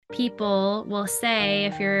people will say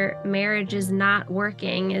if your marriage is not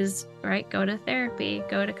working is, right, go to therapy,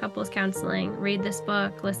 go to couples counseling, read this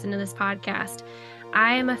book, listen to this podcast.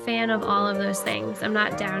 I am a fan of all of those things. I'm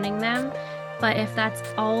not downing them. But if that's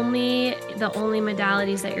only the only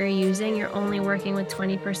modalities that you're using, you're only working with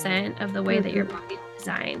 20% of the way that your body is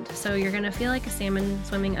designed. So you're going to feel like a salmon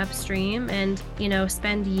swimming upstream and,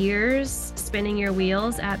 spend years spinning your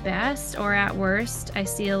wheels at best, or at worst. I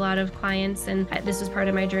see a lot of clients, and this was part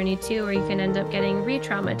of my journey too, where you can end up getting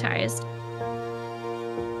re-traumatized.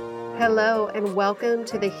 Hello, and welcome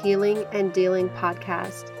to the Healing and Dealing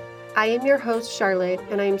podcast. I am your host, Charlotte,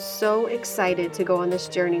 and I am so excited to go on this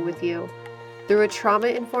journey with you. Through a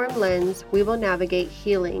trauma-informed lens, we will navigate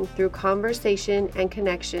healing through conversation and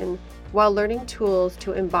connection while learning tools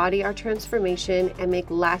to embody our transformation and make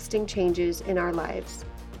lasting changes in our lives.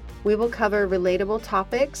 We will cover relatable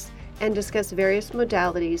topics and discuss various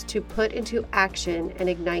modalities to put into action and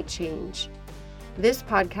ignite change. This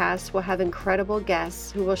podcast will have incredible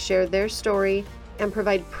guests who will share their story and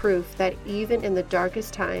provide proof that even in the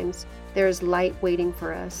darkest times, there is light waiting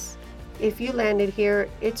for us. If you landed here,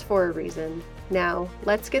 it's for a reason. Now,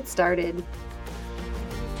 let's get started.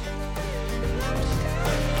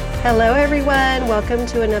 Hello, everyone. Welcome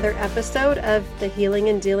to another episode of the Healing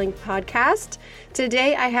and Dealing podcast.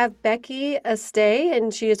 Today, I have Becky Aste,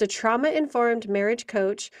 and she is a trauma-informed marriage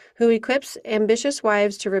coach who equips ambitious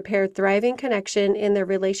wives to repair thriving connection in their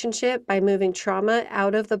relationship by moving trauma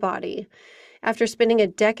out of the body. After spending a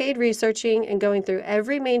decade researching and going through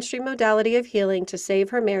every mainstream modality of healing to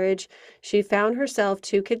save her marriage, she found herself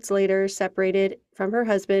 2 kids later, separated from her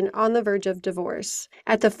husband, on the verge of divorce.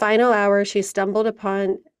 At the final hour, she stumbled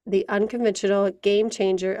upon the unconventional game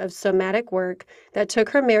changer of somatic work that took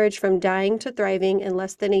her marriage from dying to thriving in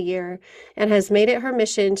less than a year, and has made it her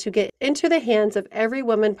mission to get into the hands of every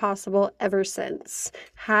woman possible ever since.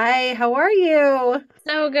 Hi, how are you?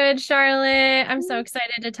 So good, Charlotte. I'm so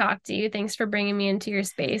excited to talk to you. Thanks for bringing me into your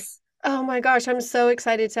space. Oh my gosh, I'm so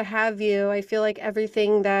excited to have you. I feel like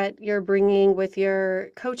everything that you're bringing with your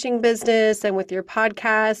coaching business and with your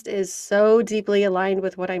podcast is so deeply aligned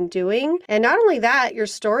with what I'm doing. And not only that, your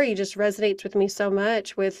story just resonates with me so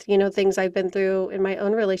much with, things I've been through in my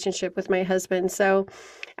own relationship with my husband. So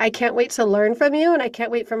I can't wait to learn from you, and I can't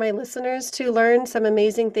wait for my listeners to learn some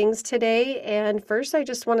amazing things today. And first, I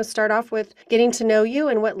just want to start off with getting to know you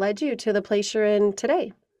and what led you to the place you're in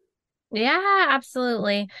today. Yeah,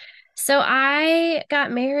 absolutely. So I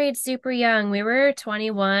got married super young. We were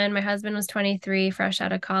 21. My husband was 23, fresh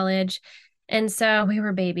out of college. And so we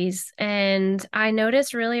were babies. And I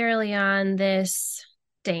noticed really early on this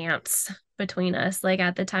dance between us. Like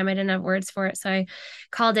at the time, I didn't have words for it. So I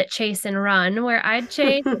called it chase and run, where I'd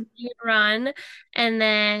chase and he'd run. And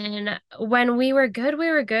then when we were good, we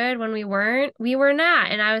were good. When we weren't, we were not.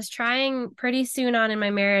 And I was trying pretty soon on in my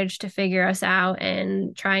marriage to figure us out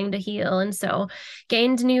and trying to heal. And so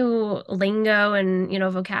gained new lingo and,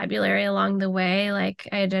 vocabulary along the way. Like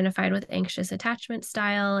I identified with anxious attachment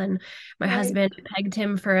style, and my husband pegged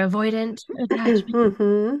him for avoidant attachment.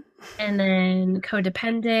 Mm-hmm. And then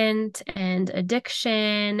codependent and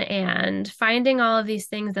addiction, and finding all of these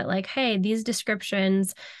things that, like, hey, these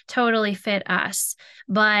descriptions totally fit us,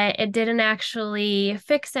 but it didn't actually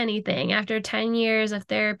fix anything. After 10 years of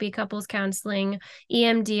therapy, couples counseling,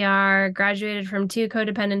 EMDR, graduated from 2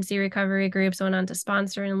 codependency recovery groups, went on to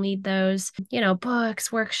sponsor and lead those,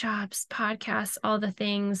 books, workshops, podcasts, all the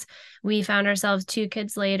things. We found ourselves 2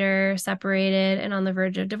 kids later, separated and on the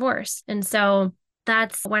verge of divorce. And so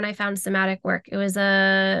that's when I found somatic work. It was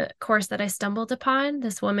a course that I stumbled upon,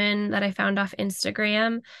 this woman that I found off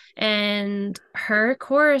Instagram, and her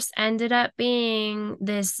course ended up being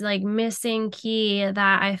this like missing key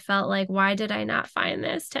that I felt like, why did I not find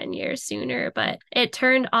this 10 years sooner? But it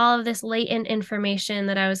turned all of this latent information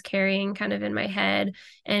that I was carrying kind of in my head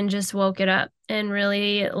and just woke it up, and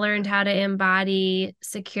really learned how to embody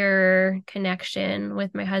secure connection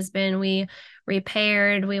with my husband. We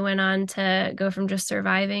repaired. We went on to go from just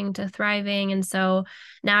surviving to thriving. And so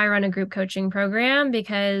now I run a group coaching program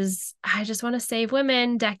because I just want to save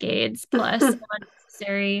women decades plus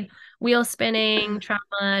unnecessary wheel spinning,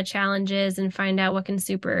 trauma, challenges, and find out what can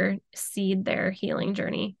supersede their healing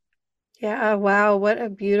journey. Yeah, wow, what a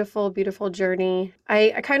beautiful, beautiful journey.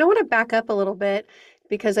 I kind of want to back up a little bit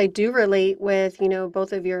because I do relate with,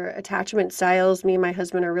 both of your attachment styles. Me and my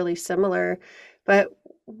husband are really similar. But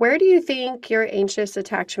where do you think your anxious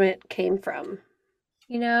attachment came from?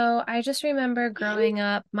 I just remember growing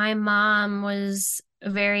up, my mom was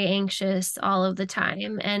very anxious all of the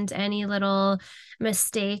time. And any little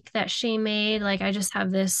mistake that she made, like I just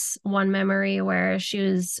have this one memory where she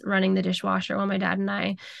was running the dishwasher while my dad and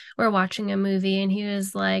I were watching a movie, and he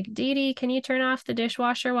was like, Dee Dee, can you turn off the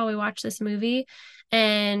dishwasher while we watch this movie?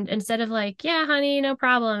 And instead of like, yeah, honey, no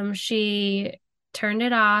problem, she turned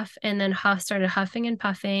it off and then started huffing and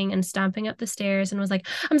puffing and stomping up the stairs and was like,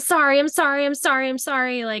 I'm sorry, I'm sorry, I'm sorry, I'm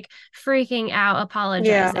sorry, like freaking out,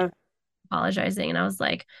 apologizing, Yeah. apologizing. And I was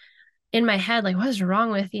like, in my head, like, what is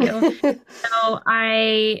wrong with you? So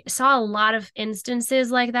I saw a lot of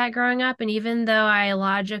instances like that growing up. And even though I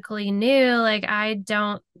logically knew, like, I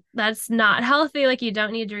don't, that's not healthy, like, you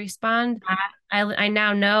don't need to respond. I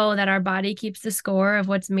now know that our body keeps the score of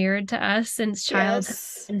what's mirrored to us since childhood.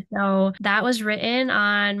 Yes. And so that was written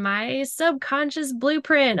on my subconscious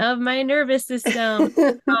blueprint of my nervous system.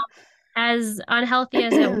 As unhealthy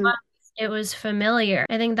as it was familiar.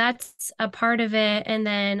 I think that's a part of it. And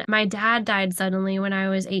then my dad died suddenly when I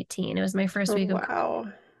was 18. It was my first Oh, week of college.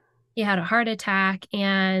 wow. He had a heart attack,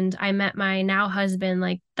 and I met my now husband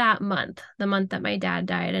like that month, the month that my dad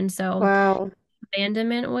died. And so Wow.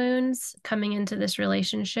 abandonment wounds coming into this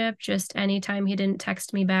relationship, just anytime he didn't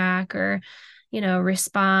text me back or,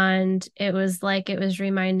 respond, it was like it was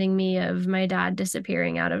reminding me of my dad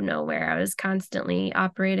disappearing out of nowhere. I was constantly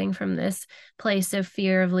operating from this place of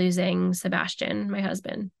fear of losing Sebastian, my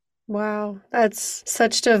husband. Wow, that's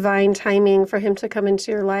such divine timing for him to come into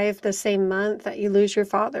your life the same month that you lose your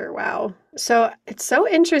father. Wow. So it's so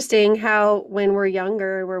interesting how when we're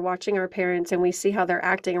younger, we're watching our parents and we see how they're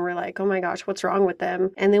acting and we're like, oh my gosh, what's wrong with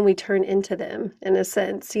them? And then we turn into them in a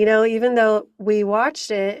sense, even though we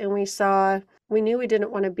watched it and we knew we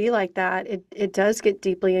didn't want to be like that. It does get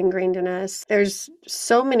deeply ingrained in us. There's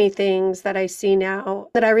so many things that I see now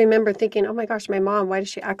that I remember thinking, oh my gosh, my mom, why does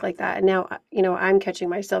she act like that? And now, I'm catching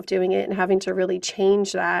myself doing it and having to really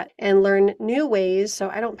change that and learn new ways so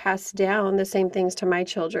I don't pass down the same things to my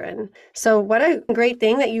children. So what a great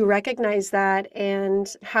thing that you recognize that. And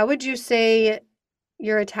how would you say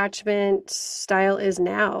your attachment style is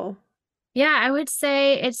now? Yeah, I would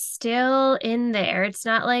say it's still in there. It's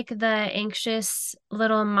not like the anxious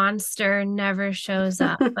little monster never shows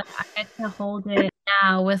up, but I get to hold it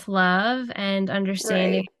now with love and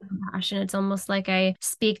understanding Right. and compassion. It's almost like I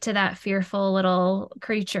speak to that fearful little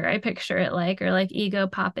creature. I picture it like, or like ego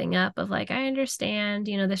popping up of like, I understand,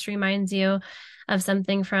 this reminds you of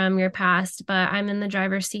something from your past, but I'm in the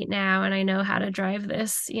driver's seat now and I know how to drive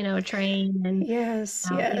this, train. And Yes,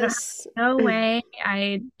 you don't have yes. to go away.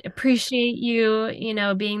 I appreciate you,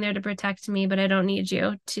 being there to protect me, but I don't need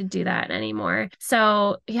you to do that anymore.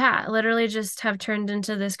 So, yeah, literally just have turned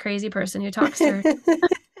into this crazy person who talks to her.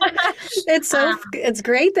 Um, It's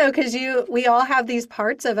great though, because we all have these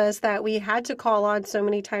parts of us that we had to call on so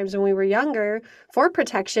many times when we were younger for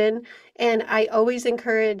protection. And I always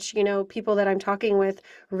encourage, people that I'm talking with,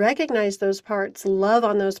 recognize those parts, love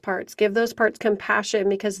on those parts, give those parts compassion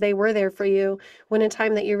because they were there for you when a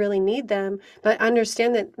time that you really need them. But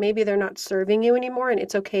understand that maybe they're not serving you anymore and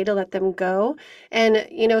it's okay to let them go. And,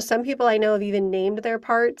 some people I know have even named their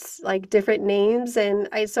parts like different names. And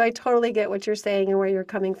so I totally get what you're saying and where you're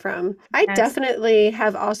coming from. I yes. definitely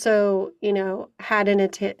have also, had an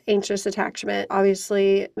anxious attachment.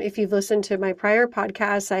 Obviously, if you've listened to my prior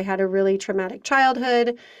podcasts, I had a really traumatic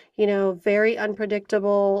childhood, very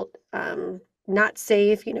unpredictable, not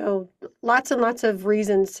safe, lots and lots of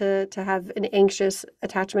reasons to have an anxious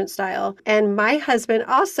attachment style. And my husband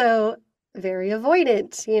also very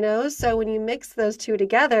avoidant, so when you mix those two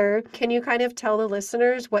together, can you kind of tell the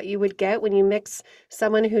listeners what you would get when you mix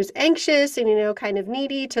someone who's anxious and, kind of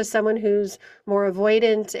needy to someone who's more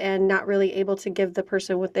avoidant and not really able to give the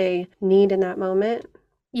person what they need in that moment?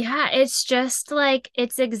 Yeah, it's just like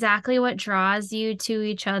it's exactly what draws you to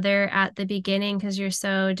each other at the beginning because you're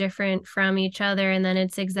so different from each other, and then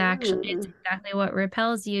it's Mm, exactly what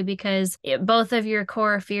repels you because both of your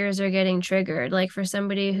core fears are getting triggered. Like for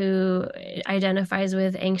somebody who identifies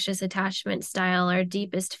with anxious attachment style, our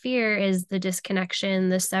deepest fear is the disconnection,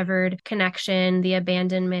 the severed connection, the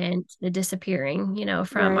abandonment, the disappearing,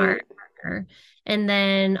 from our right. partner. And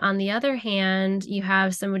then on the other hand, you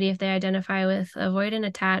have somebody, if they identify with avoidant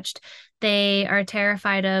attached, they are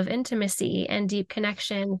terrified of intimacy and deep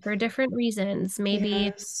connection for different reasons.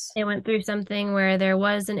 Maybe Yes. they went through something where there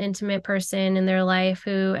was an intimate person in their life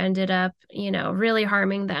who ended up, really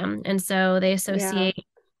harming them. And so they Yeah. associate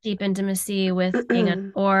deep intimacy with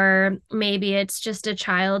being or maybe it's just a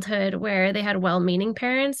childhood where they had well-meaning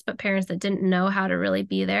parents, but parents that didn't know how to really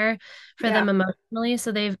be there for Yeah. them emotionally.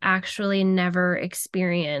 So they've actually never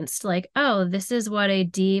experienced like, oh, this is what a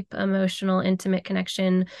deep emotional, intimate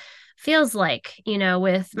connection feels like,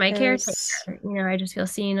 with my caretaker. Yes. I just feel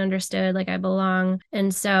seen, understood, like I belong.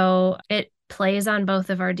 And so it plays on both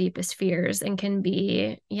of our deepest fears and can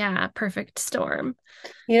be, yeah, perfect storm.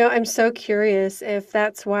 I'm so curious if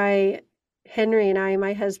that's why Henry and I,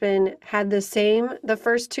 my husband, had the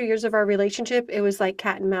first 2 years of our relationship, it was like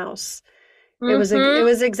cat and mouse. It Mm-hmm.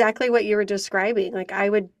 was exactly what you were describing. Like I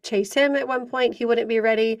would chase him at one point, he wouldn't be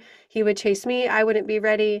ready. He would chase me, I wouldn't be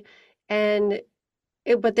ready. And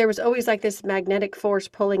but there was always like this magnetic force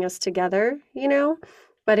pulling us together.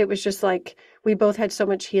 But it was just like we both had so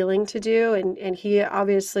much healing to do, and he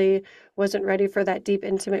obviously wasn't ready for that deep,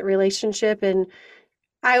 intimate relationship. And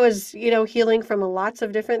I was, healing from lots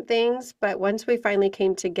of different things, but once we finally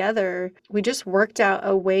came together, we just worked out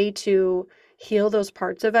a way to heal those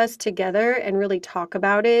parts of us together and really talk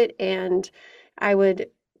about it. And I would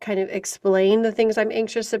kind of explain the things I'm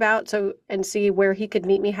anxious about and see where he could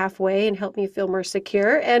meet me halfway and help me feel more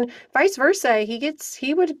secure, and vice versa.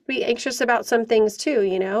 He would be anxious about some things too,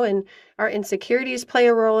 and our insecurities play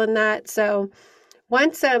a role in that. So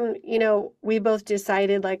once we both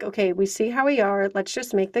decided like, okay, we see how we are, let's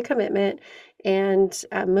just make the commitment and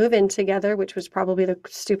move in together, which was probably the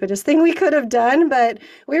stupidest thing we could have done, but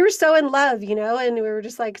we were so in love, and we were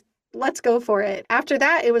just like, let's go for it. After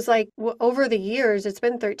that, it was like over the years, it's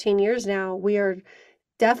been 13 years now, we are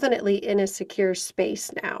definitely in a secure space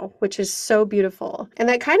now, which is so beautiful. And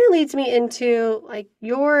that kind of leads me into like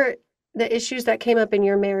the issues that came up in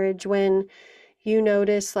your marriage when you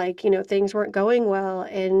noticed like, things weren't going well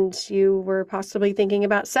and you were possibly thinking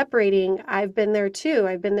about separating. I've been there too.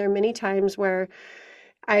 I've been there many times where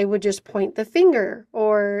I would just point the finger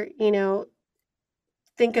or,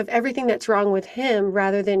 think of everything that's wrong with him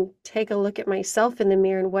rather than take a look at myself in the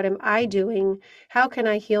mirror and what am I doing? How can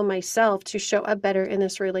I heal myself to show up better in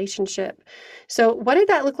this relationship? So, what did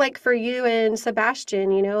that look like for you and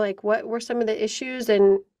Sebastian? Like what were some of the issues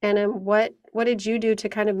and what did you do to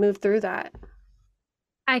kind of move through that?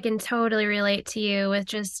 I can totally relate to you with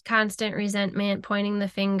just constant resentment, pointing the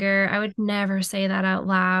finger. I would never say that out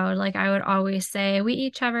loud. Like, I would always say, we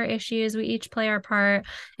each have our issues, we each play our part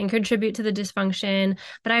and contribute to the dysfunction.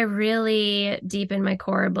 But I really, deep in my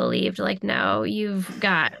core, believed, like, no, you've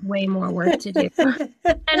got way more work to do. And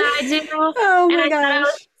I do. Oh And my I thought I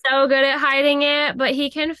was gosh. so good at hiding it, but he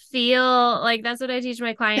can feel like that's what I teach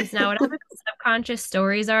my clients now. Whatever the subconscious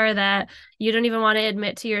stories are that you don't even want to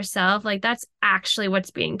admit to yourself, like that's actually what's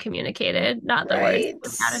being communicated, not the words Right.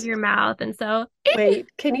 out of your mouth. And so, Wait,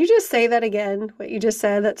 can you just say that again? What you just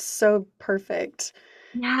said? That's so perfect.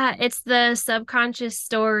 yeah, it's the subconscious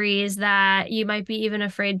stories that you might be even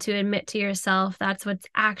afraid to admit to yourself. That's what's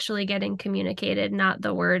actually getting communicated, not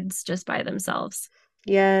the words just by themselves.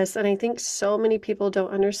 Yes, and I think so many people don't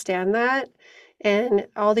understand that, and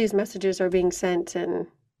all these messages are being sent, and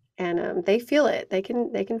they feel it. They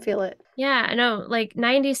can feel it. Yeah, I know like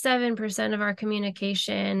 97% of our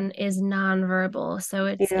communication is nonverbal. So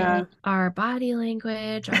it's in Yeah. our body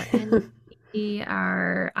language, our energy,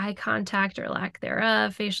 our eye contact or lack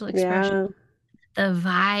thereof, facial expression, Yeah. the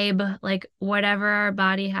vibe, like whatever our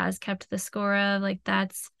body has kept the score of, like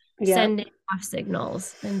that's Yep. sending off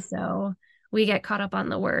signals. And so we get caught up on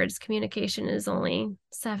the words. Communication is only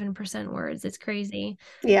 7% words. It's crazy.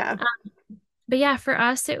 Yeah. But yeah, for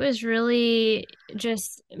us, it was really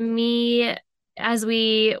just me as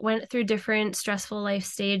we went through different stressful life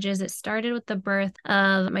stages. It started with the birth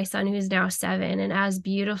of my son, who's now 7. And as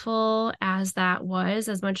beautiful as that was,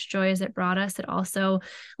 as much joy as it brought us, it also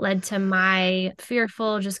led to my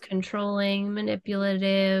fearful, just controlling,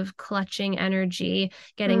 manipulative, clutching energy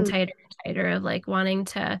getting Mm. tighter and tighter, of like wanting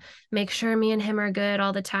to make sure me and him are good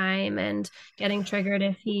all the time and getting triggered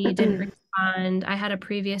if he didn't respond. I had a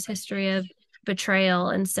previous history of betrayal.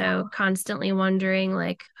 And so constantly wondering,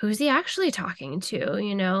 like, who's he actually talking to?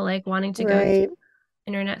 Like wanting to go through Right.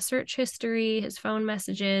 internet search history, his phone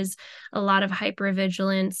messages, a lot of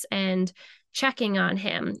hypervigilance and checking on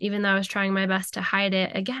him, even though I was trying my best to hide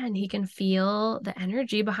it. Again, he can feel the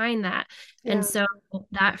energy behind that. And Yeah. so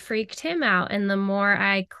that freaked him out. And the more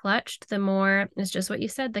I clutched, the more it's just what you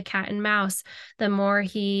said, the cat and mouse, the more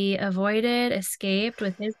he avoided, escaped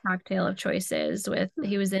with his cocktail of choices. With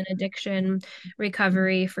he was in addiction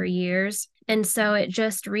recovery for years. And so it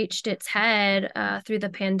just reached its head through the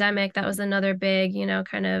pandemic. That was another big,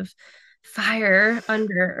 kind of fire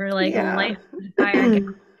under, or like Yeah. life fire, gas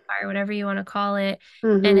fire, whatever you want to call it.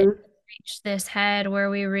 And it Mm-hmm. reached this head where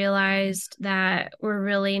we realized that we're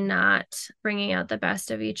really not bringing out the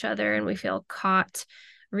best of each other, and we feel caught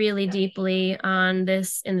really deeply in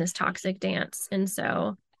this toxic dance. And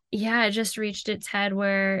so yeah, it just reached its head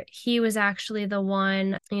where he was actually the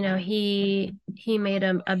one, he made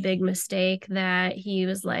a big mistake that he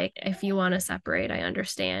was like, if you want to separate, I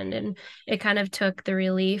understand. And it kind of took the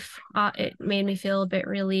relief. It made me feel a bit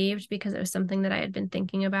relieved because it was something that I had been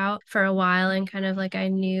thinking about for a while and kind of like I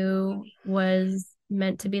knew was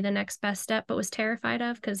meant to be the next best step, but was terrified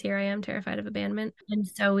of because here I am terrified of abandonment. And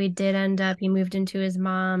so we did end up, he moved into his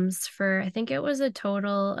mom's for, I think it was a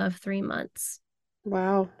total of 3 months.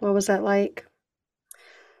 Wow. What was that like?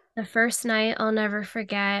 The first night I'll never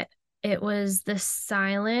forget, it was the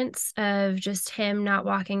silence of just him not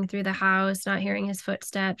walking through the house, not hearing his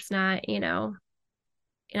footsteps, not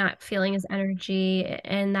feeling his energy.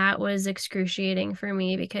 And that was excruciating for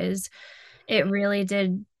me because it really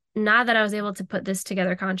did, not that I was able to put this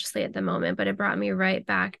together consciously at the moment, but it brought me right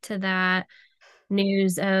back to that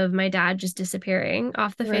news of my dad just disappearing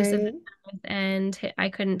off the face of the Right. earth, and I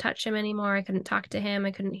couldn't touch him anymore. I couldn't talk to him.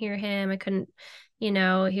 I couldn't hear him. I couldn't, he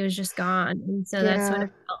was just gone. And so that's what Yeah.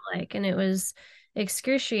 it felt like. And it was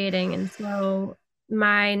excruciating. And so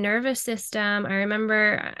my nervous system, I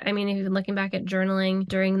remember, I mean, even looking back at journaling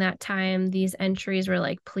during that time, these entries were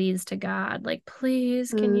like, please to God, like,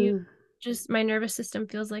 please, can you Mm. just, my nervous system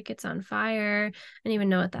feels like it's on fire. I didn't even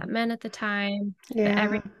know what that meant at the time, but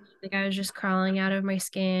Yeah. like I was just crawling out of my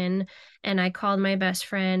skin. And I called my best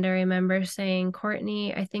friend. I remember saying,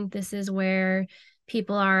 Courtney, I think this is where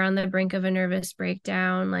people are on the brink of a nervous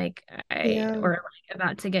breakdown, Yeah. or like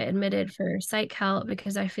about to get admitted for psych help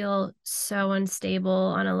because I feel so unstable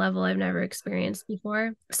on a level I've never experienced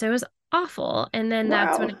before. So it was awful. And then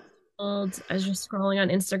that's when Wow. I was just scrolling on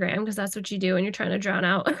Instagram because that's what you do when you're trying to drown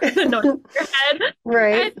out the noise in your head.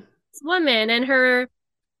 Right. And this woman and her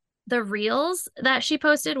the reels that she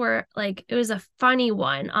posted were like, it was a funny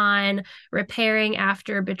one on repairing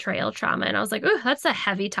after betrayal trauma. And I was like, oh, that's a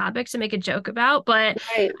heavy topic to make a joke about, but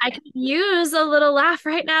Right. I could use a little laugh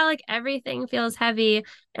right now. Like everything feels heavy.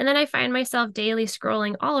 And then I find myself daily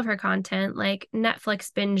scrolling all of her content, like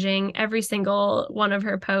Netflix binging every single one of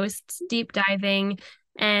her posts, deep diving,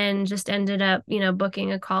 and just ended up,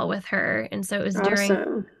 booking a call with her. And so it was during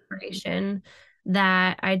Awesome. operation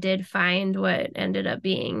that I did find what ended up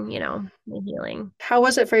being, the healing. How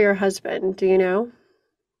was it for your husband? Do you know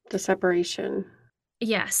the separation?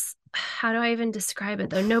 Yes. How do I even describe it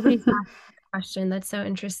though? Nobody's asked that question. That's so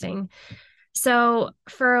interesting. So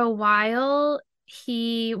for a while,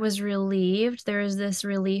 he was relieved. There was this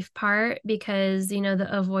relief part because, the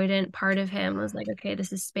avoidant part of him was like, okay,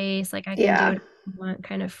 this is space. Like I can do Yeah. what I want,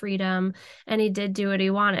 kind of freedom. And he did do what he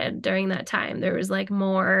wanted during that time. There was like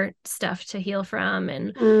more stuff to heal from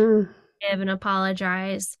and Mm. forgive and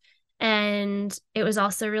apologize. And it was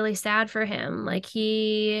also really sad for him. Like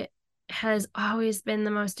he has always been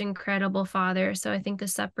the most incredible father. So I think the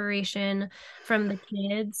separation from the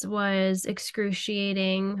kids was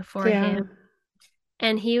excruciating for him. Yeah.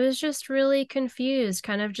 And he was just really confused,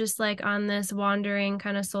 kind of just like on this wandering,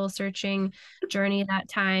 kind of soul searching journey that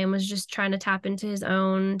time, was just trying to tap into his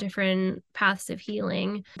own different paths of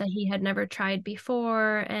healing that he had never tried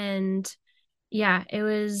before. And yeah, it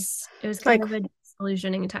was kind Like of a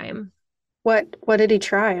disillusioning time. what did he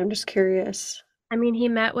try? I'm just curious. I mean, he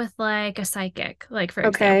met with like a psychic, like for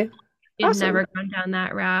example. Okay. He'd Awesome. never gone down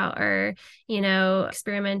that route or,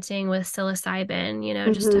 experimenting with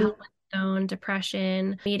psilocybin, just to Mm-hmm. help with his own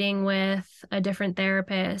depression, meeting with a different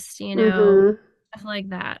therapist, Mm-hmm. stuff like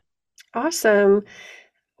that. Awesome.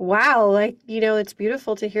 Wow, it's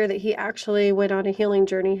beautiful to hear that he actually went on a healing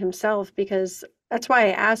journey himself because that's why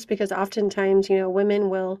I asked because oftentimes, women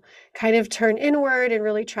will kind of turn inward and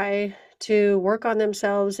really try to work on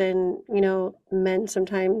themselves and, men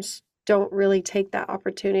sometimes don't really take that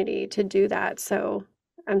opportunity to do that. So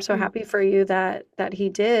I'm so Mm. happy for you that he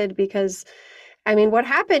did because I mean, what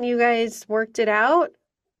happened? You guys worked it out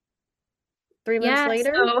 3 months Yeah,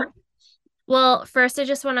 later? so well, first, I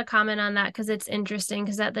just want to comment on that because it's interesting.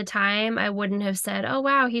 Because at the time, I wouldn't have said, oh,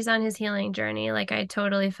 wow, he's on his healing journey. Like, I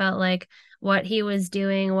totally felt like what he was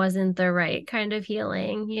doing wasn't the right kind of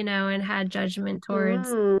healing, and had judgment towards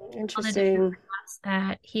all the different Interesting. paths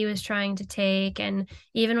that he was trying to take. And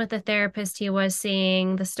even with the therapist he was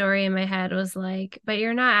seeing, the story in my head was like, but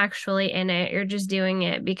you're not actually in it. You're just doing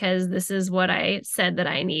it because this is what I said that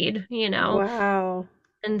I need. Wow.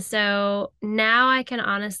 And so now I can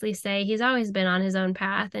honestly say he's always been on his own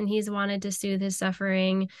path and he's wanted to soothe his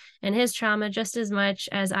suffering and his trauma just as much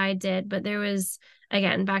as I did. But there was,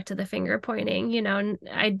 again, back to the finger pointing,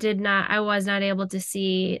 I was not able to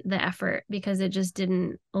see the effort because it just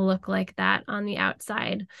didn't look like that on the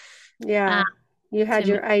outside. Yeah. You To had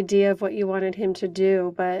me. your idea of what you wanted him to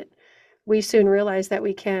do, but we soon realized that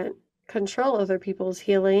we can't control other people's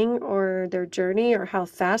healing or their journey or how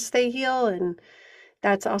fast they heal. And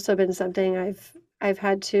that's also been something I've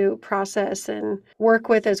had to process and work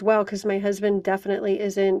with as well, because my husband definitely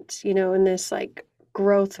isn't, in this like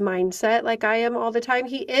growth mindset like I am all the time.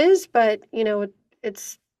 He is, but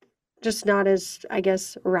it's just not as, I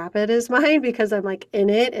guess, rapid as mine because I'm like in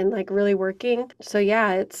it and like really working. So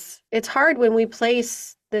yeah, it's hard when we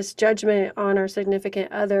place this judgment on our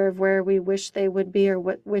significant other of where we wish they would be or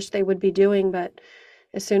what wish they would be doing, but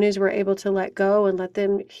as soon as we're able to let go and let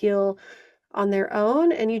them heal on their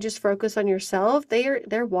own and you just focus on yourself,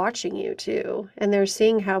 they're watching you too. And they're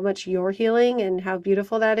seeing how much you're healing and how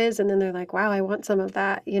beautiful that is. And then they're like, wow, I want some of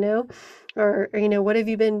that, or what have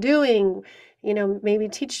you been doing? Maybe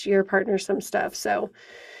teach your partner some stuff. So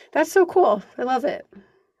that's so cool. I love it.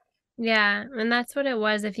 Yeah, and that's what it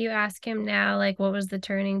was. If you ask him now, like, what was the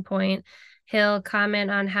turning point, he'll comment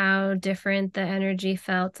on how different the energy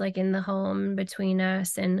felt like in the home between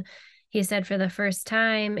us. And he said for the first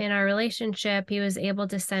time in our relationship, he was able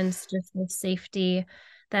to sense just the safety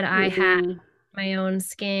that I had Mm-hmm. in my own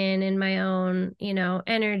skin and my own,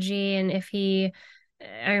 energy. And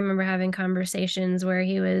I remember having conversations where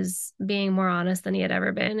he was being more honest than he had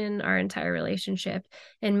ever been in our entire relationship,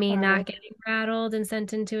 and me not Wow. getting rattled and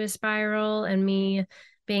sent into a spiral, and me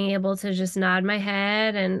being able to just nod my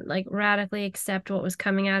head and like radically accept what was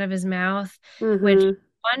coming out of his mouth, which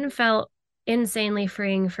Mm-hmm. one felt insanely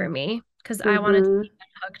freeing for me because I wanted to Mm-hmm. be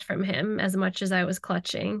unhooked from him as much as I was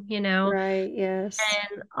clutching. Right. Yes.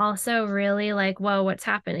 And also really like, whoa, what's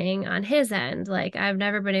happening on his end? Like, I've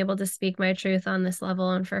never been able to speak my truth on this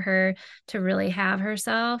level and for her to really have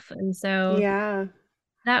herself. And so Yeah.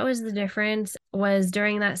 that was the difference, was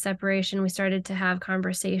during that separation we started to have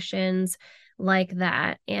conversations like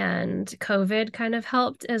that, and COVID kind of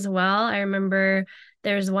helped as well. I remember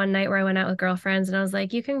there was one night where I went out with girlfriends and I was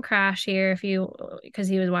like, you can crash here if you, because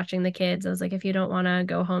he was watching the kids. I was like, if you don't want to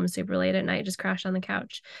go home super late at night, just crash on the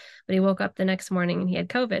couch. But he woke up the next morning and he had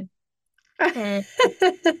COVID, and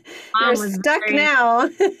You're mom was stuck very, now.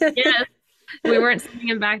 yes, we weren't sending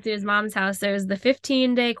him back to his mom's house. So it was the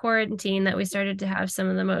 15-day quarantine that we started to have some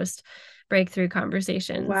of the most breakthrough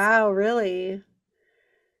conversations. Wow, really?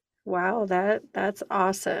 Wow, that's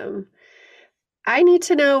awesome. I need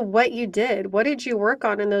to know what you did. What did you work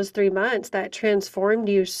on in those 3 months that transformed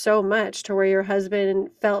you so much to where your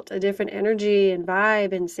husband felt a different energy and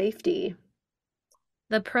vibe and safety?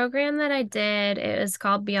 The program that I did, it was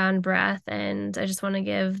called Beyond Breath, and I just want to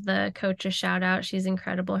give the coach a shout out. She's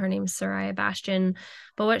incredible. Her name's Soraya Bastion.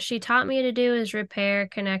 But what she taught me to do is repair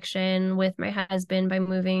connection with my husband by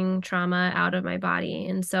moving trauma out of my body.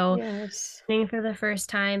 And so Yes. learning for the first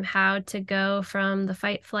time how to go from the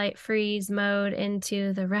fight, flight, freeze mode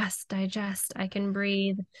into the rest, digest, I can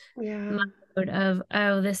breathe Yeah. mode of,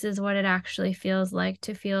 oh, this is what it actually feels like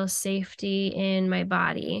to feel safety in my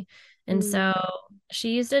body. And Mm. so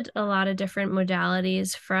she used a lot of different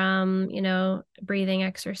modalities from, breathing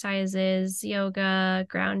exercises, yoga,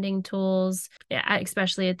 grounding tools, yeah,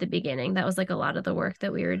 especially at the beginning. That was like a lot of the work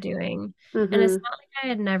that we were doing. And it's Mm-hmm. not like I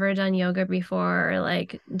had never done yoga before or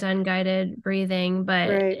like done guided breathing, but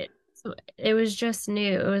Right. it was just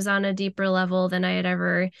new. It was on a deeper level than I had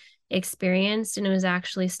ever experienced, and it was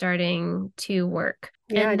actually starting to work.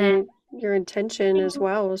 Yeah, And and then your intention as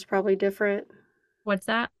well was probably different. what's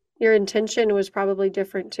that? Your intention was probably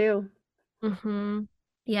different too. Hmm.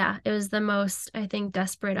 Yeah, it was the most, I think,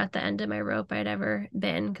 desperate at the end of my rope I'd ever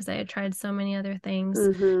been because I had tried so many other things.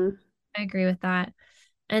 Mm-hmm. I agree with that.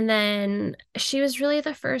 And then she was really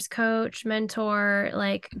the first coach, mentor,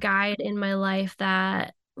 like guide in my life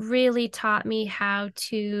that really taught me how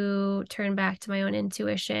to turn back to my own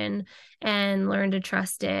intuition and learn to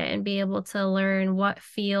trust it and be able to learn what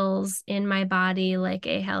feels in my body like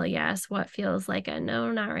a hell yes, what feels like a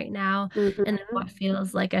no, not right now, and then Mm-hmm. what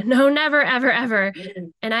feels like a no, never, ever, ever.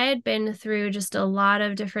 And I had been through just a lot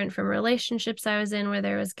of different from relationships I was in where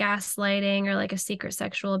there was gaslighting or like a secret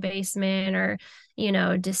sexual abasement or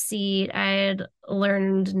deceit. I had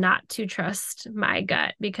learned not to trust my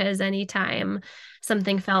gut because anytime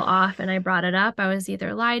something fell off and I brought it up, I was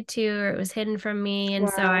either lied to or it was hidden from me. And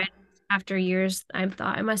so Wow. after years, I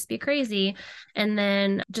thought I must be crazy. And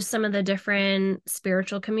then just some of the different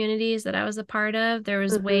spiritual communities that I was a part of, there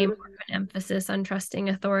was way more Mm-hmm. of an emphasis on trusting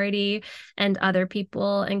authority and other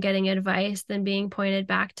people and getting advice than being pointed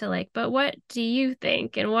back to like, but what do you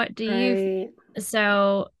think? And what do you Right.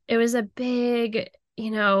 so it was a big,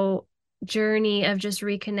 journey of just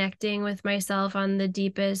reconnecting with myself on the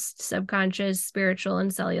deepest subconscious, spiritual,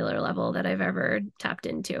 and cellular level that I've ever tapped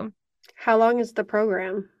into. How long is the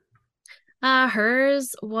program?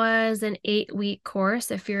 Hers was an 8-week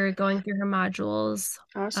course if you're going through her modules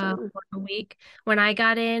Awesome. for a week. When I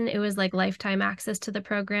got in, it was like lifetime access to the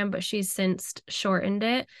program, but she's since shortened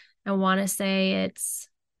it. I want to say it's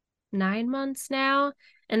 9 months now.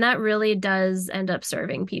 And that really does end up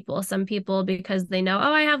serving people. Some people, because they know,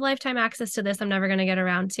 oh, I have lifetime access to this, I'm never going to get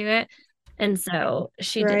around to it. And so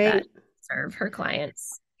she did that Right. to serve her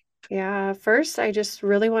clients. Yeah, first, I just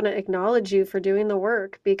really want to acknowledge you for doing the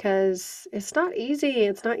work because it's not easy.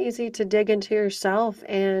 It's not easy to dig into yourself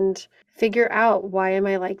and figure out why am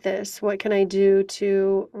I like this? What can I do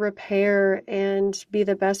to repair and be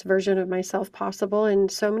the best version of myself possible? And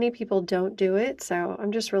so many people don't do it, so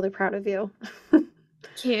I'm just really proud of you.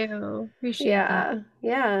 Thank you. Appreciate that.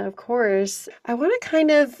 Yeah, yeah, of course. I want to kind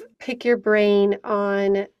of pick your brain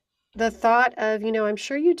on the thought of, I'm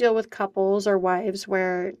sure you deal with couples or wives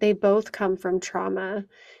where they both come from trauma.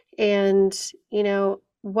 And,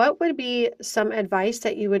 what would be some advice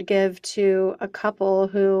that you would give to a couple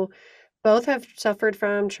who both have suffered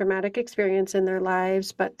from traumatic experience in their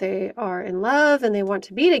lives, but they are in love and they want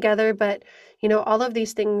to be together, but, all of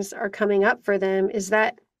these things are coming up for them. Is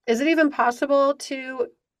it even possible to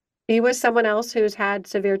be with someone else who's had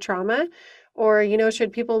severe trauma? Or,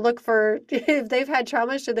 should people look for, if they've had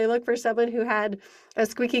trauma, should they look for someone who had a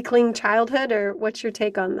squeaky clean childhood? Or what's your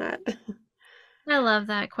take on that? I love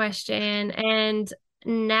that question. And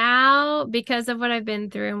now, because of what I've been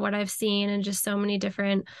through and what I've seen, and just so many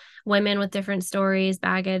different women with different stories,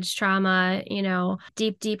 baggage, trauma,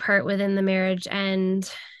 deep, deep hurt within the marriage,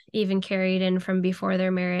 and even carried in from before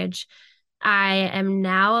their marriage, I am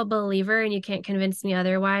now a believer, and you can't convince me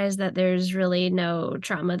otherwise, that there's really no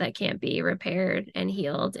trauma that can't be repaired and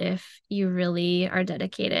healed if you really are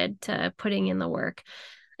dedicated to putting in the work.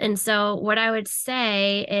 And so, what I would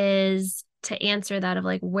say is to answer that of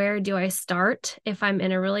like, where do I start if I'm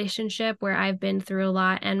in a relationship where I've been through a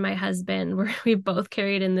lot and my husband, where we both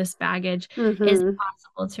carried in this baggage, is Mm-hmm.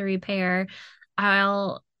 possible to repair?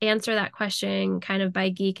 I'll answer that question kind of by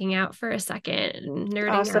geeking out for a second, nerding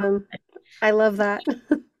out. Awesome. I love that.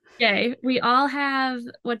 Okay, we all have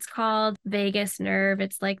what's called vagus nerve.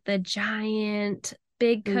 It's like the giant,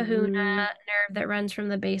 big kahuna Mm-hmm. nerve that runs from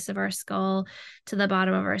the base of our skull to the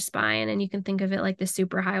bottom of our spine. And you can think of it like the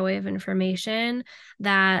superhighway of information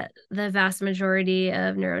that the vast majority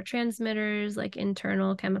of neurotransmitters, like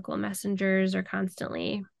internal chemical messengers, are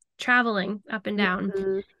constantly traveling up and down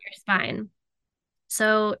Mm-hmm. your spine.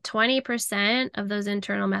 So 20% of those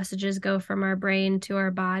internal messages go from our brain to our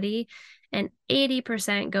body, and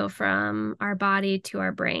 80% go from our body to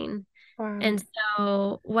our brain. Wow. And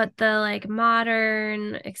so, what the like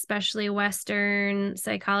modern, especially Western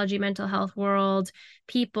psychology, mental health world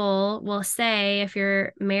people will say if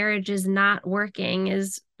your marriage is not working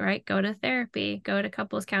is right, go to therapy, go to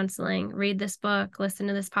couples counseling, read this book, listen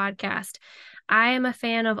to this podcast. I am a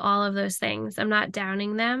fan of all of those things. I'm not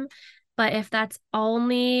downing them. But if that's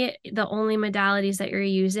only the only modalities that you're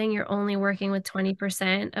using, you're only working with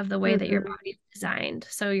 20% of the way that your Mm-hmm. body is designed.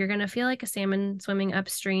 So you're going to feel like a salmon swimming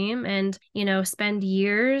upstream and, spend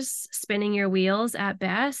years spinning your wheels at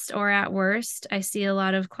best, or at worst. I see a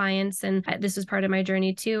lot of clients, and this was part of my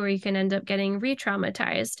journey too, where you can end up getting re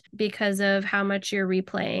traumatized because of how much you're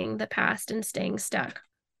replaying the past and staying stuck.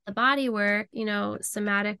 The body work,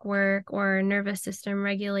 somatic work or nervous system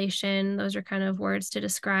regulation, those are kind of words to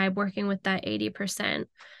describe working with that 80%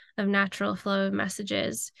 of natural flow of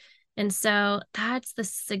messages. And so that's the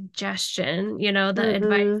suggestion, the advice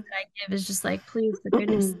Mm-hmm. that I give is just like, please, for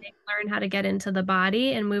goodness sake, learn how to get into the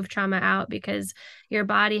body and move trauma out, because your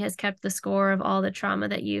body has kept the score of all the trauma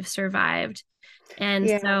that you've survived. And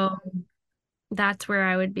Yeah. so that's where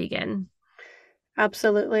I would begin.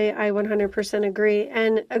 Absolutely. I 100% agree.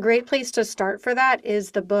 And a great place to start for that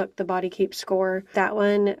is the book, The Body Keeps Score. That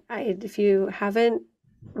one, if you haven't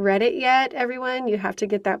read it yet, everyone, you have to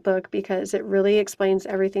get that book because it really explains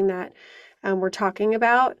everything that we're talking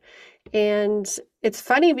about. And it's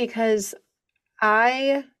funny because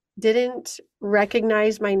I didn't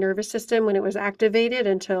recognize my nervous system when it was activated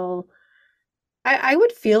until I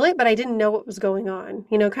would feel it, but I didn't know what was going on.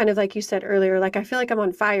 Kind of like you said earlier, like I feel like I'm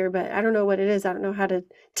on fire, but I don't know what it is. I don't know how to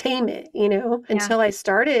tame it, Yeah. until I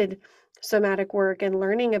started somatic work and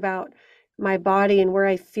learning about my body and where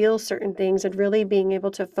I feel certain things and really being able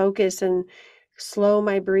to focus and slow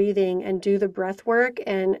my breathing and do the breath work.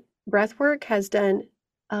 And breath work has done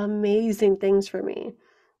amazing things for me.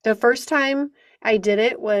 The first time I did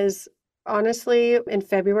it was honestly in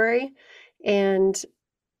February. And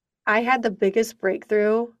I had the biggest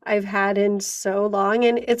breakthrough I've had in so long.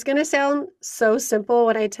 And it's going to sound so simple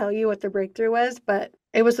when I tell you what the breakthrough was, but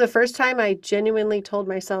it was the first time I genuinely told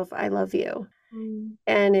myself, I love you. Mm.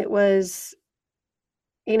 And it was,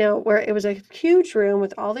 where it was a huge room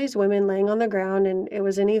with all these women laying on the ground. And it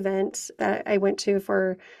was an event that I went to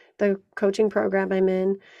for the coaching program I'm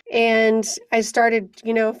in. And I started,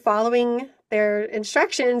 following their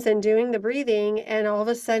instructions and doing the breathing. And all of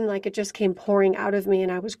a sudden, like it just came pouring out of me.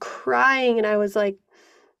 And I was crying and I was like,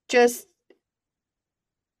 just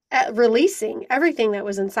releasing everything that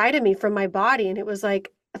was inside of me from my body. And it was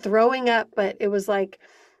like throwing up, but it was like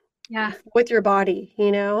Yeah. with your body.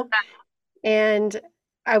 And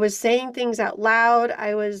I was saying things out loud.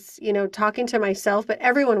 I was, talking to myself, but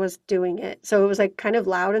everyone was doing it. So it was like kind of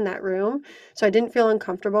loud in that room. So I didn't feel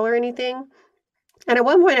uncomfortable or anything. And at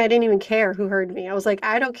one point, I didn't even care who heard me. I was like,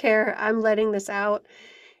 I don't care. I'm letting this out.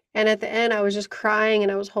 And at the end, I was just crying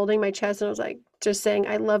and I was holding my chest and I was like, just saying,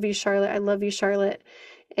 I love you, Charlotte. I love you, Charlotte.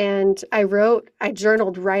 And I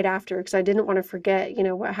journaled right after because I didn't want to forget,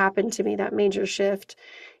 what happened to me, that major shift.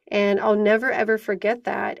 And I'll never ever forget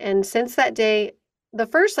that. And since that day, the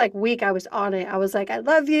first like week I was on it, I was like, I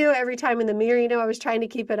love you every time in the mirror, I was trying to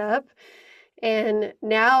keep it up. And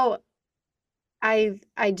now I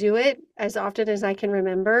do it as often as I can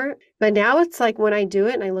remember. But now it's like when I do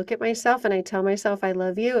it and I look at myself and I tell myself I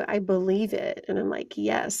love you, I believe it. And I'm like,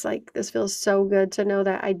 yes, like this feels so good to know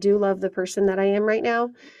that I do love the person that I am right now.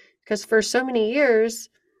 Because for so many years,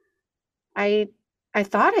 I I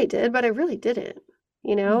thought I did, but I really didn't.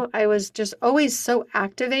 I was just always so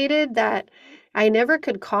activated that I never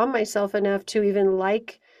could calm myself enough to even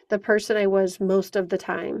like the person I was most of the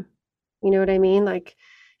time. You know what I mean? Like,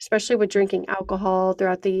 especially with drinking alcohol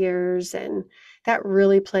throughout the years, and that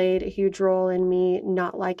really played a huge role in me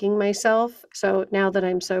not liking myself. So now that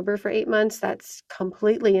I'm sober for 8 months, that's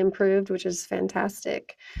completely improved, which is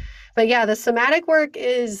fantastic. But yeah, the somatic work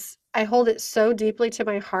I hold it so deeply to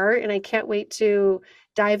my heart, and I can't wait to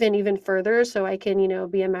dive in even further so I can,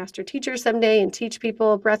 be a master teacher someday and teach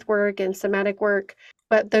people breath work and somatic work.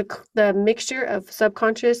 But the mixture of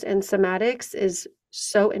subconscious and somatics is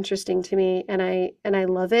so interesting to me, and I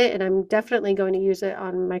love it, and I'm definitely going to use it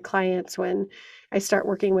on my clients when I start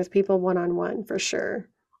working with people one on one for sure.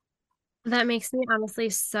 That makes me honestly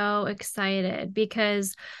so excited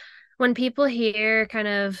because when people hear kind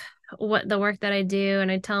of what the work that I do and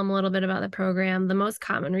I tell them a little bit about the program, the most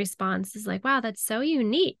common response is like, wow, that's so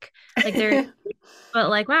unique. Like they're, but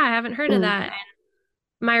like, wow, I haven't heard of Mm, that.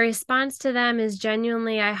 My response to them is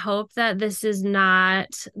genuinely, I hope that this is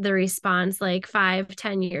not the response like 5,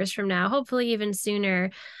 10 years from now, hopefully even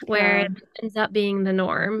sooner, where yeah, it ends up being the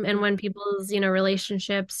norm. And when people's,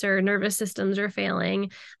 relationships or nervous systems are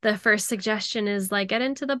failing, the first suggestion is like, get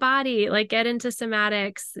into the body, like get into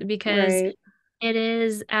somatics, because right, it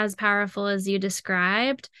is as powerful as you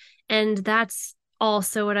described. And that's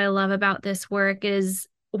also what I love about this work is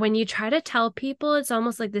when you try to tell people, it's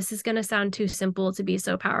almost like this is going to sound too simple to be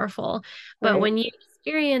so powerful. But right. when you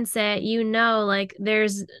experience it, like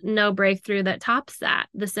there's no breakthrough that tops that.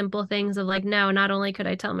 The simple things of like, no, not only could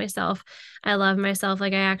I tell myself I love myself,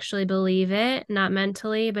 like I actually believe it, not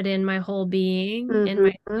mentally, but in my whole being, in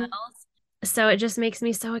my Mm-hmm. cells. So it just makes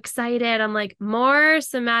me so excited. I'm like, more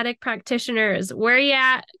somatic practitioners. Where you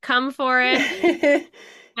at? Come for it.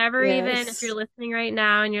 Never even if you're Yes. listening right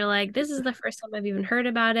now and you're like, this is the first time I've even heard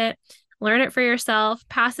about it, learn it for yourself,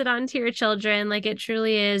 pass it on to your children. Like it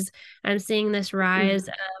truly is. I'm seeing this rise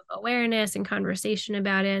of awareness and conversation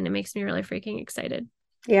about it, and it makes me really freaking excited.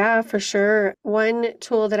 Yeah, for sure. One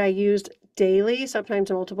tool that I used daily, sometimes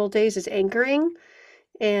multiple days, is anchoring.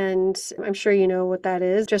 And I'm sure you know what that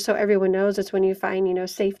is. Just so everyone knows, it's when you find,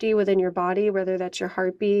 safety within your body, whether that's your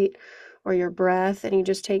heartbeat or your breath, and you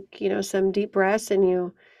just take, some deep breaths and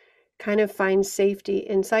you kind of find safety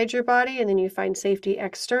inside your body, and then you find safety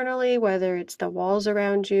externally, whether it's the walls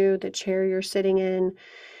around you, the chair you're sitting in,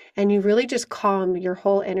 and you really just calm your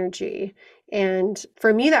whole energy. And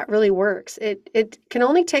for me, that really works. It can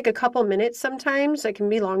only take a couple minutes sometimes. It can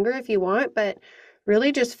be longer if you want, but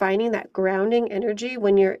really just finding that grounding energy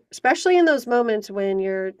when you're, especially in those moments when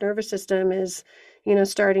your nervous system is,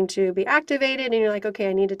 starting to be activated and you're like, okay,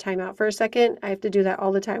 I need to time out for a second. I have to do that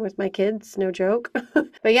all the time with my kids, no joke.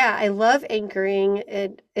 But yeah, I love anchoring.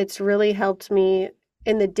 It's really helped me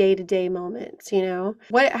in the day-to-day moments.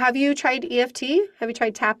 What have you tried EFT? Have you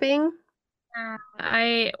tried tapping?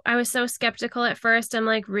 I was so skeptical at first. I'm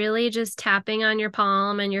like, really just tapping on your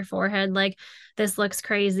palm and your forehead, like this looks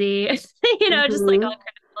crazy. Just like all Hmm.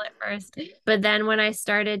 critical at first. But then when I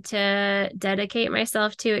started to dedicate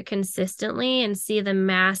myself to it consistently and see the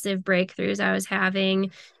massive breakthroughs I was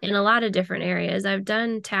having in a lot of different areas, I've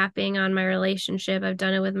done tapping on my relationship, I've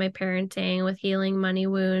done it with my parenting, with healing money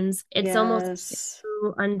wounds. It's almost Yes.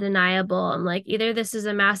 too undeniable. I'm like, either this is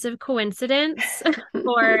a massive coincidence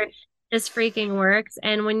or this freaking works.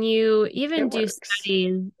 And when you even It do works.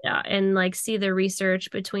 studies and like see the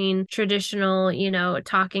research between traditional,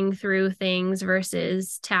 talking through things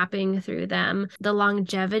versus tapping through them, the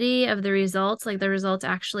longevity of the results, like the results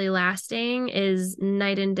actually lasting, is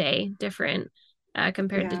night and day different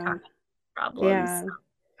compared to Yeah. talking problems. Yeah.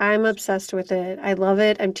 I'm obsessed with it. I love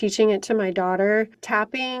it. I'm teaching it to my daughter.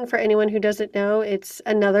 Tapping, for anyone who doesn't know, it's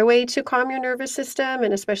another way to calm your nervous system.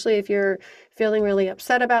 And especially if you're feeling really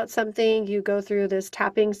upset about something, you go through this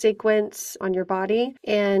tapping sequence on your body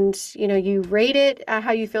and, you rate it at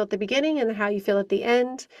how you feel at the beginning and how you feel at the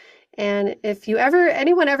end. And if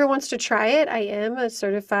anyone ever wants to try it, I am a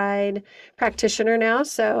certified practitioner now,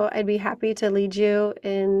 so I'd be happy to lead you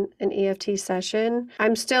in an EFT session.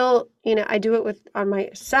 I'm still, I do it on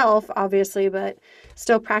myself, obviously, but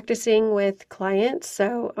still practicing with clients.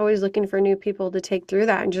 So always looking for new people to take through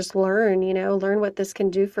that and just learn what this can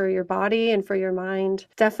do for your body and for your mind.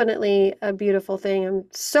 Definitely a beautiful thing. I'm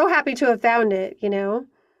so happy to have found it.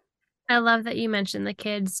 I love that you mentioned the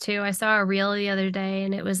kids too. I saw a reel the other day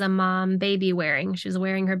and it was a mom baby wearing. She was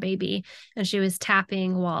wearing her baby and she was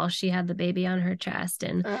tapping while she had the baby on her chest.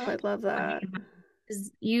 And Oh, I love that.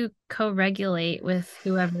 you co-regulate with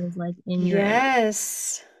whoever is like in your energy.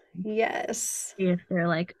 Yes. Yes. If they're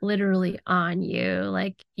like literally on you,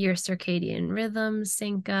 like your circadian rhythms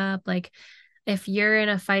sync up. Like if you're in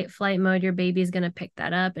a fight flight mode, your baby's gonna pick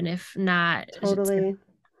that up. And if not, it's gonna Totally.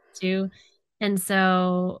 too. And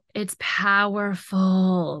so it's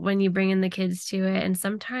powerful when you bring in the kids to it. And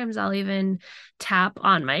sometimes I'll even tap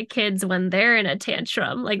on my kids when they're in a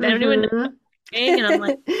tantrum. Like they don't even know Mm-hmm. what I'm doing. And I'm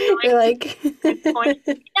like, You're going like, to point.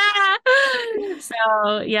 Yeah.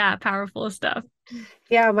 So yeah, powerful stuff.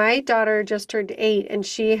 yeah, my daughter just turned 8 and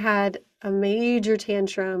she had a major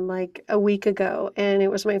tantrum like a week ago. And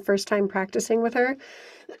it was my first time practicing with her.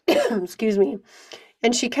 Excuse me.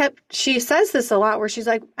 And she says this a lot where she's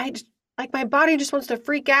like, like my body just wants to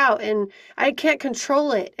freak out and I can't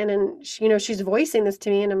control it. And then, she's voicing this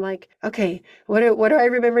to me and I'm like, okay, what do I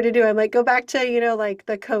remember to do? I'm like, go back to, like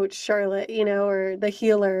the coach, Charlotte, or the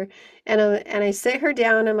healer. And I sit her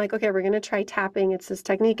down. I'm like, okay, we're going to try tapping. It's this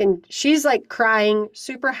technique. And she's like crying,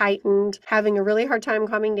 super heightened, having a really hard time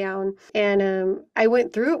calming down. And I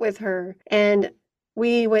went through it with her and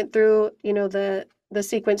we went through, the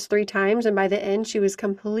sequence 3 times, and by the end she was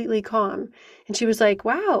completely calm and she was like,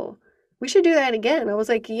 wow, we should do that again. I was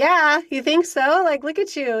like, yeah, you think so? Like, look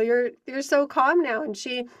at you, you're so calm now. And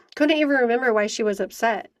she couldn't even remember why she was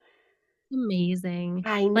upset. Amazing.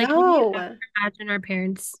 I Like, can you ever know. imagine our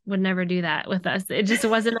parents would never do that with us? It just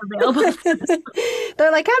wasn't available.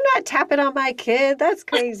 They're like, I'm not tapping on my kid. That's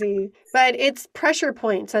crazy. But it's pressure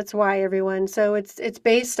points. That's why, everyone. So it's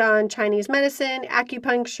based on Chinese medicine,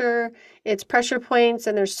 acupuncture. It's pressure points,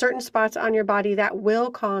 and there's certain spots on your body that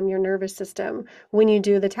will calm your nervous system when you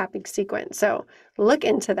do the tapping sequence. So look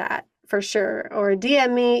into that for sure. Or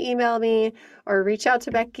DM me, email me, or reach out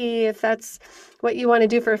to Becky if that's what you want to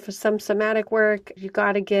do for some somatic work. You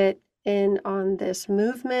got to get in on this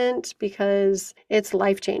movement because it's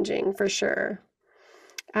life-changing for sure.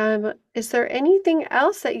 Is there anything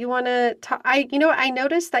else that you want to talk? I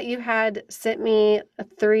noticed that you had sent me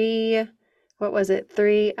what was it?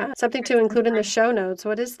 Something to include in the show notes.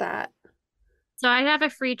 What is that? So I have a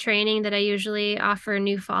free training that I usually offer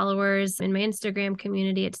new followers in my Instagram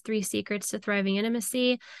community. It's 3 Secrets to Thriving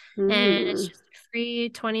Intimacy. And it's Hmm. just a free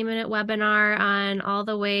 20-minute webinar on all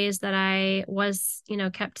the ways that I was,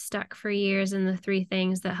 kept stuck for years and the 3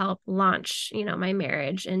 things that help launch, my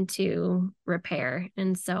marriage into repair.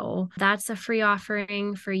 And so that's a free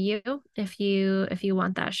offering for you. If you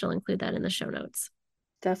want that, she'll include that in the show notes.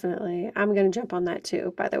 Definitely. I'm going to jump on that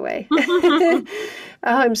too, by the way. Oh,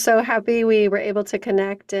 I'm so happy we were able to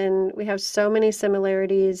connect and we have so many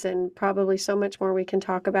similarities and probably so much more we can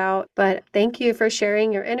talk about. But thank you for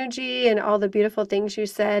sharing your energy and all the beautiful things you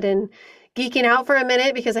said and geeking out for a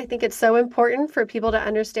minute because I think it's so important for people to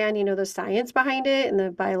understand, the science behind it and the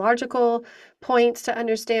biological points to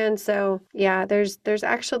understand. So yeah, there's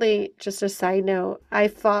actually just a side note.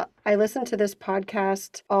 I listen to this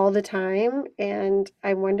podcast all the time and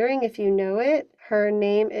I'm wondering if you know it. Her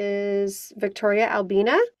name is Victoria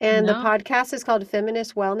Albina and the No, podcast is called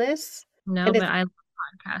Feminist Wellness. no, And but it's I love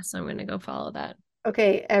podcasts, so I'm going to go follow that.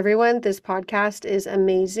 okay, everyone, this podcast is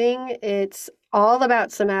amazing. It's all about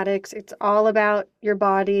somatics. It's all about your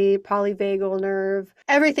body, polyvagal nerve,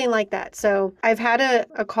 everything like that. So I've had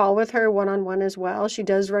a call with her one-on-one as well. She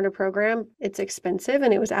does run a program. It's expensive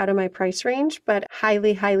and it was out of my price range, but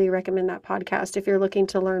highly, highly recommend that podcast if you're looking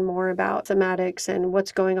to learn more about somatics and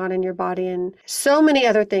what's going on in your body and so many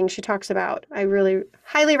other things she talks about. I really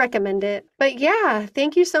highly recommend it. But yeah,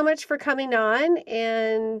 thank you so much for coming on.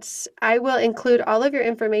 And I will include all of your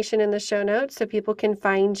information in the show notes so people can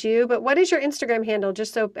find you. But what is your Instagram handle,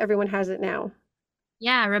 just so everyone has it now?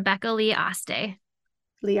 Yeah, Rebecca Lee Aste.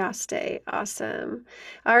 Liaste. Awesome.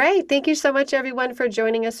 All right. Thank you so much, everyone, for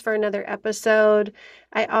joining us for another episode.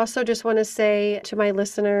 I also just want to say to my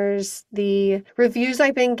listeners, the reviews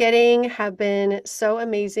I've been getting have been so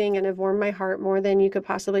amazing and have warmed my heart more than you could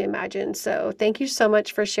possibly imagine. So thank you so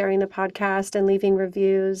much for sharing the podcast and leaving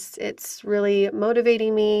reviews. It's really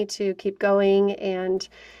motivating me to keep going and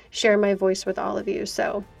share my voice with all of you.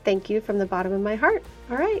 So thank you from the bottom of my heart.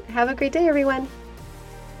 All right. Have a great day, everyone.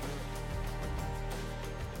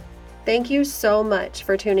 Thank you so much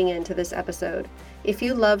for tuning in to this episode. If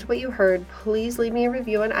you loved what you heard, please leave me a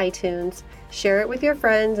review on iTunes, share it with your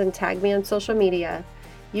friends, and tag me on social media.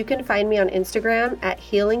 You can find me on Instagram at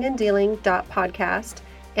healinganddealing.podcast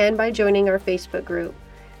and by joining our Facebook group.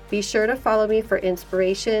 Be sure to follow me for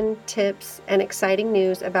inspiration, tips, and exciting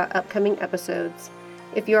news about upcoming episodes.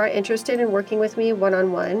 If you are interested in working with me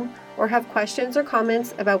one-on-one or have questions or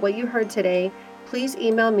comments about what you heard today, please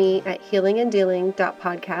email me at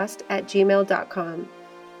healinganddealing.podcast@gmail.com.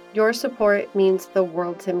 Your support means the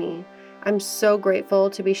world to me. I'm so grateful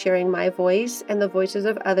to be sharing my voice and the voices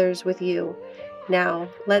of others with you. Now,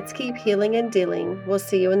 let's keep healing and dealing. We'll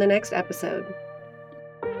see you in the next episode.